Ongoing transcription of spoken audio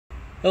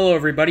Hello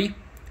everybody,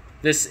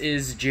 this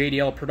is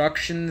JDL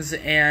Productions,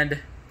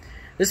 and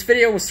this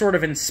video was sort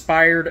of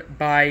inspired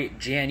by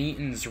Jan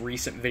Eaton's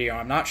recent video.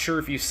 I'm not sure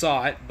if you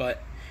saw it,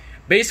 but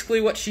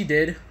basically what she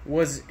did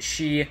was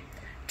she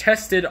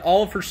tested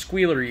all of her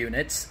squealer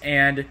units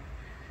and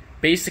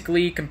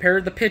basically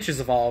compared the pitches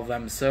of all of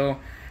them. So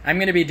I'm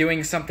going to be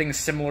doing something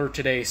similar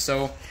today.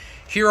 So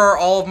here are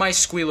all of my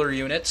squealer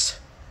units.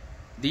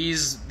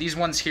 These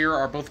ones here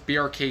are both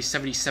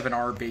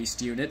BRK77R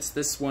based units.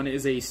 This one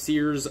is a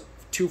Sears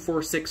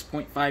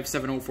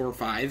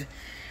 246.57045.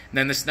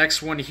 Then this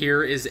next one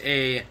here is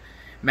a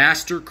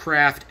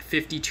Mastercraft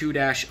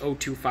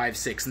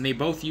 52-0256, and they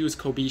both use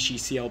Kobishi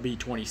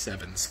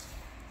CLB27s.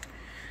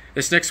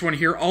 This next one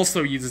here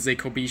also uses a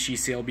Kobishi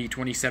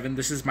CLB27.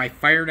 This is my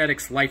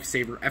Firenetics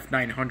Lifesaver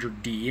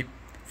F900D,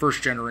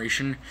 first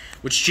generation,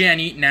 which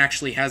Jan Eaton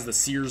actually has the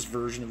Sears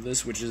version of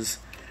this, which is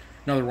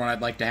another one I'd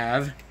like to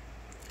have.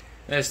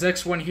 This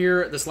next one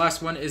here, this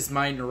last one, is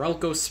my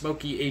Norelco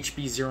Smoky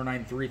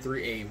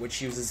HB0933A, which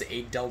uses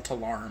a Delta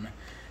Alarm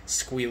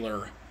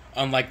squealer,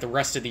 unlike the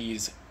rest of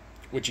these,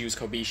 which use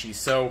Kobishi.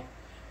 So,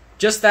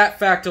 just that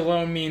fact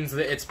alone means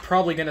that it's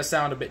probably going to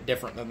sound a bit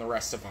different than the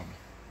rest of them.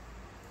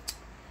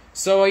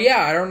 So,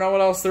 yeah, I don't know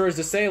what else there is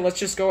to say. Let's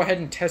just go ahead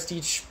and test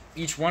each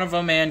one of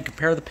them and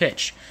compare the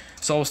pitch.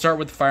 So, we'll start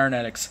with the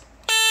Firenetics.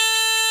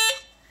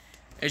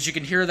 As you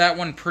can hear, that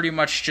one pretty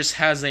much just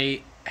has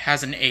an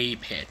A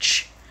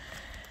pitch.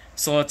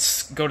 So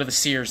let's go to the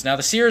Sears. Now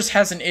the Sears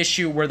has an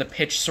issue where the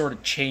pitch sort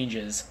of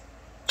changes.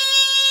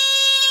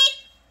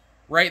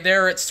 Right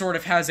there it sort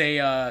of has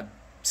a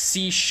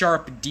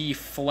C-sharp D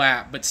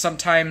flat, but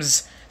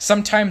sometimes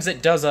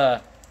it does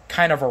a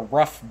kind of a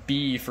rough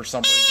B for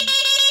some reason.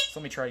 So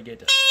let me try to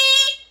get it.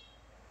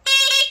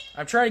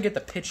 I'm trying to get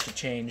the pitch to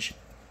change.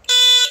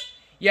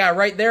 Yeah,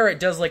 right there it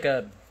does like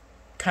a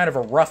kind of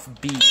a rough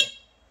B.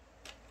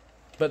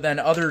 But then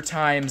other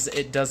times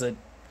it does a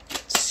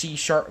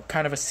C-sharp,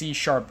 kind of a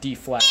C-sharp D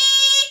flat,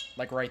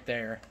 like right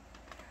there.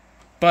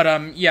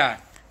 But yeah,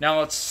 now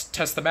let's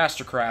test the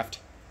Mastercraft.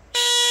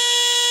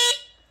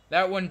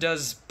 That one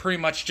does pretty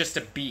much just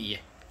a B.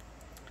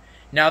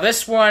 Now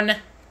this one,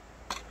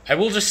 I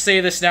will just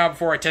say this now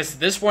before I test it,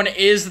 this one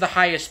is the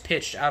highest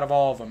pitched out of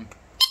all of them.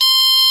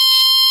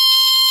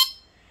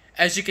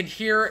 As you can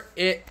hear,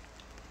 it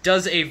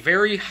does a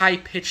very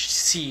high-pitched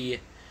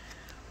C,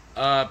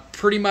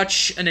 pretty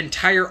much an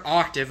entire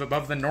octave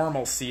above the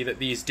normal C that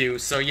these do.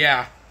 So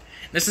yeah,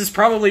 this is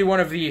probably one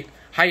of the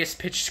highest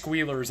pitched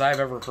squealers I've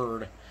ever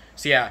heard.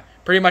 So yeah,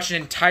 pretty much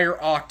an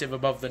entire octave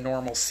above the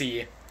normal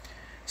C.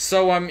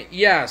 So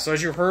yeah, so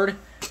as you heard,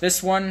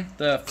 this one,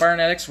 the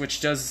Firenetics, which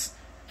does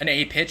an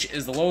A pitch,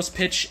 is the lowest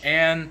pitch,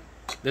 and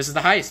this is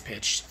the highest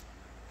pitch,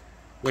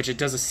 which it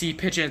does a C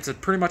pitch, and it's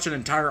pretty much an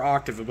entire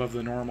octave above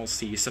the normal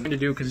C. So I'm going to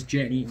do, because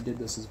Jan Eaton did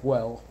this as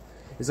well,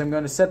 is I'm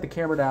going to set the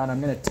camera down, I'm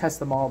going to test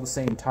them all at the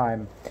same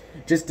time,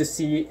 just to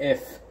see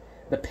if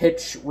the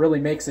pitch really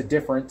makes a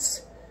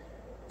difference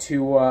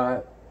to,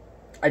 I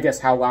guess,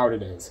 how loud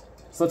it is.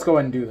 So let's go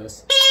ahead and do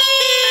this.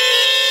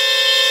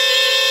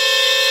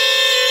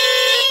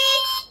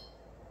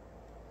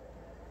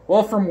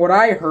 Well, from what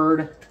I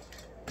heard,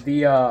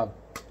 the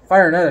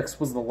Firenetics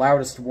was the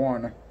loudest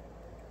one.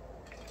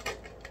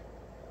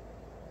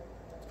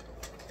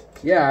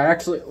 Yeah,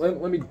 actually,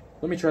 let me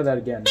try that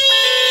again.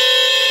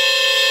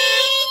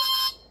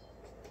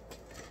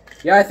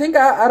 Yeah, I think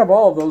out of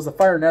all of those, the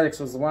Firenetics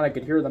was the one I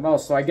could hear the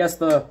most, so I guess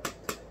the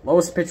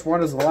lowest pitch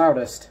one is the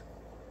loudest.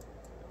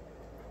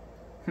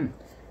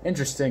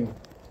 Interesting.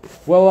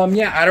 Well,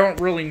 yeah, I don't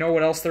really know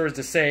what else there is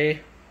to say.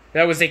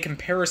 That was a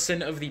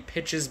comparison of the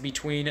pitches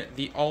between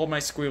all of my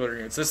squealer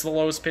units. This is the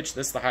lowest pitch,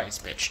 this is the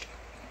highest pitched.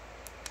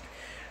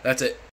 That's it.